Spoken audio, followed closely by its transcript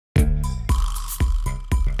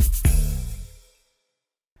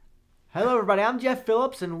Hello, everybody. I'm Jeff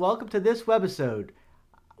Phillips, and welcome to this webisode.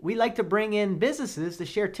 We like to bring in businesses to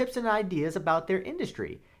share tips and ideas about their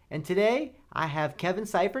industry. And today, I have Kevin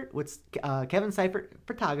Seifert with Kevin Seifert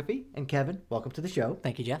Photography. And Kevin, welcome to the show.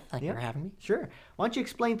 Thank you, Jeff. Thank you for having me. Sure. Why don't you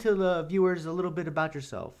explain to the viewers a little bit about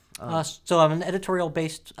yourself? So I'm an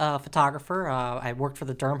editorial-based photographer. I worked for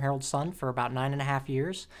the Durham Herald-Sun for about 9.5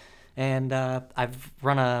 years, and I've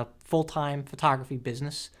run a full-time photography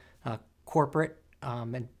business, corporate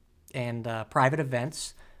and private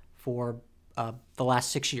events for the last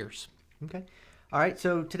 6 years. Okay. All right.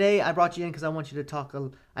 So today I brought you in because I want you to talk.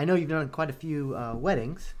 I know you've done quite a few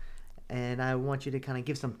weddings, and I want you to kind of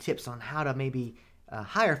give some tips on how to maybe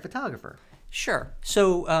hire a photographer. Sure.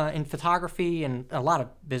 So in photography and a lot of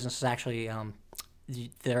businesses, actually,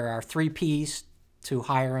 there are 3 P's to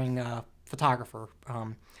hiring a photographer.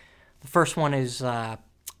 The first one is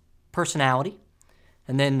personality,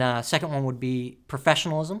 and then second one would be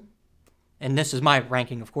professionalism. And this is my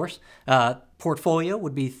ranking, of course. Portfolio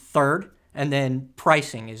would be third, and then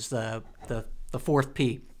pricing is the fourth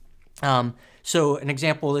P. So an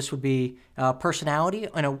example of this would be personality.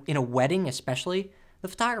 In a wedding especially, the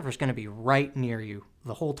photographer is going to be right near you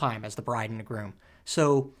the whole time as the bride and the groom.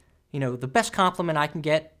 So, the best compliment I can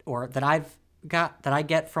get, or that I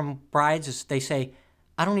get from brides, is they say,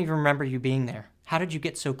 "I don't even remember you being there. How did you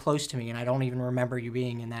get so close to me? And I don't even remember you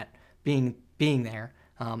being in that being there."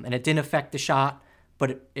 And it didn't affect the shot,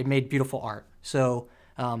 but it made beautiful art. So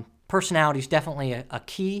personality is definitely a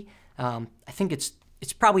key. I think it's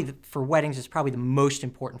probably, for weddings, it's probably the most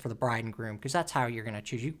important for the bride and groom, because that's how you're going to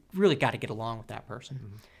choose. You really got to get along with that person.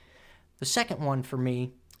 Mm-hmm. The second one for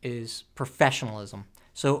me is professionalism.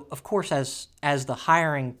 So, of course, as the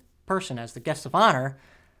hiring person, as the guest of honor,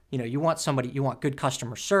 you want good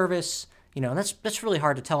customer service. That's really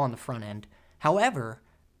hard to tell on the front end. However,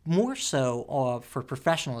 more so for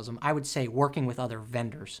professionalism, I would say working with other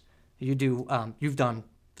vendors. You've done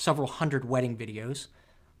several hundred wedding videos,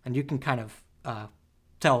 and you can kind of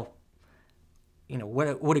tell,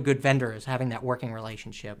 what a good vendor is, having that working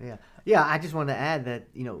relationship. Yeah. I just wanted to add that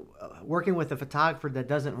working with a photographer that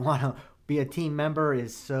doesn't want to be a team member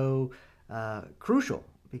is so crucial,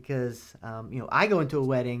 because I go into a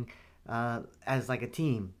wedding as like a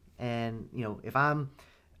team, and if I'm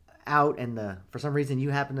out and for some reason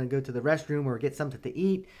you happen to go to the restroom or get something to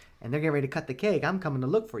eat and they're getting ready to cut the cake, I'm coming to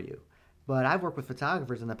look for you. But I've worked with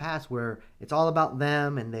photographers in the past where it's all about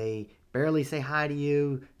them, and they barely say hi to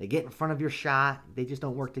you. They get in front of your shot. They just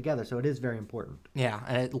don't work together. So it is very important. Yeah,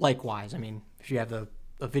 and likewise. I mean, if you have a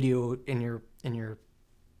video in your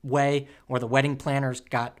way, or the wedding planner's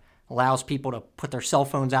allows people to put their cell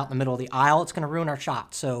phones out in the middle of the aisle, it's going to ruin our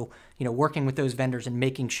shot. So working with those vendors and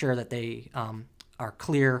making sure that they are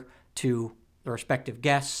clear to the respective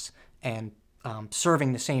guests, and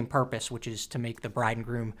serving the same purpose, which is to make the bride and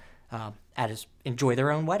groom enjoy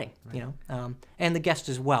their own wedding, right. And the guest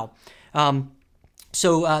as well.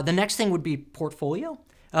 So the next thing would be portfolio.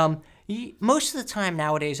 Most of the time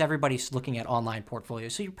nowadays, everybody's looking at online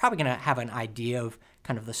portfolios, so you're probably going to have an idea of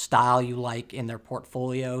kind of the style you like in their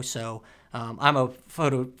portfolio. So I'm a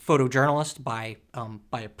photojournalist by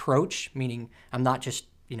approach, meaning I'm not just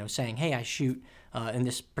saying, hey, I shoot in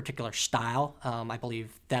this particular style. I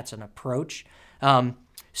believe that's an approach.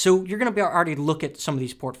 So you're going to already look at some of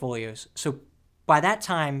these portfolios. So by that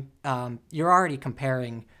time, you're already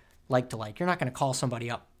comparing like to like. You're not going to call somebody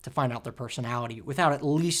up to find out their personality without at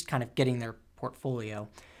least kind of getting their portfolio.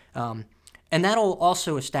 And that'll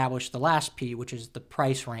also establish the last P, which is the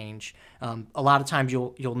price range. A lot of times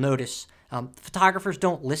you'll notice photographers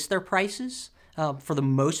don't list their prices. For the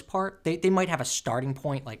most part, they might have a starting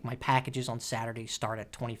point, like my packages on Saturdays start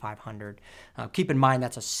at $2,500. Keep in mind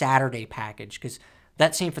that's a Saturday package, because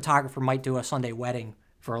that same photographer might do a Sunday wedding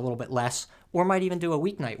for a little bit less, or might even do a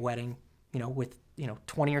weeknight wedding, with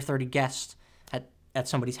 20 or 30 guests at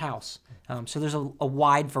somebody's house. So there's a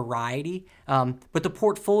wide variety, but the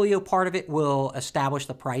portfolio part of it will establish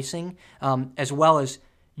the pricing, as well as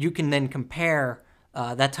you can then compare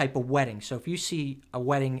that type of wedding. So if you see a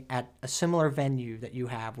wedding at a similar venue that you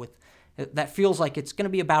have that feels like it's going to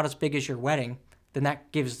be about as big as your wedding, then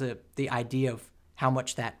that gives the idea of how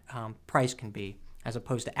much that price can be, as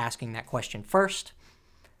opposed to asking that question first.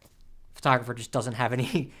 Photographer just doesn't have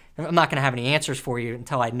any. I'm not going to have any answers for you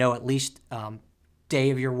until I know at least day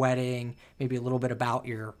of your wedding, maybe a little bit about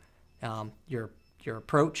your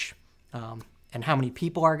approach, and how many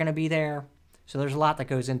people are going to be there. So there's a lot that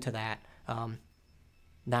goes into that.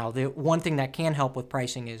 Now, the one thing that can help with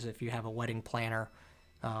pricing is if you have a wedding planner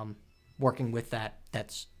working with that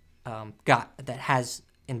has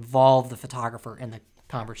involved the photographer in the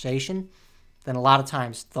conversation. then a lot of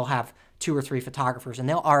times they'll have 2 or 3 photographers, and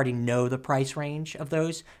they'll already know the price range of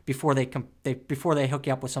those before they before they hook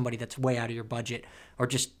you up with somebody that's way out of your budget or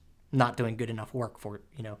just not doing good enough work for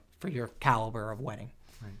for your caliber of wedding.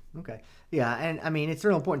 Right. Okay. Yeah, and I mean it's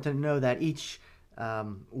real important to know that each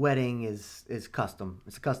wedding is custom.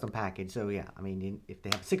 It's a custom package. So yeah, I mean if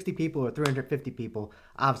they have 60 people or 350 people,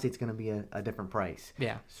 obviously it's going to be a different price.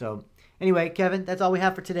 Yeah. So anyway, Kevin, that's all we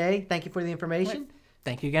have for today. Thank you for the information. Right.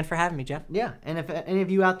 Thank you again for having me, Jeff. Yeah, and if any of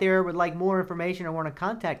you out there would like more information or want to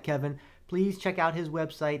contact Kevin, please check out his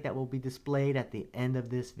website that will be displayed at the end of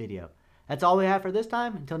this video. That's all we have for this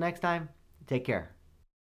time. Until next time, take care.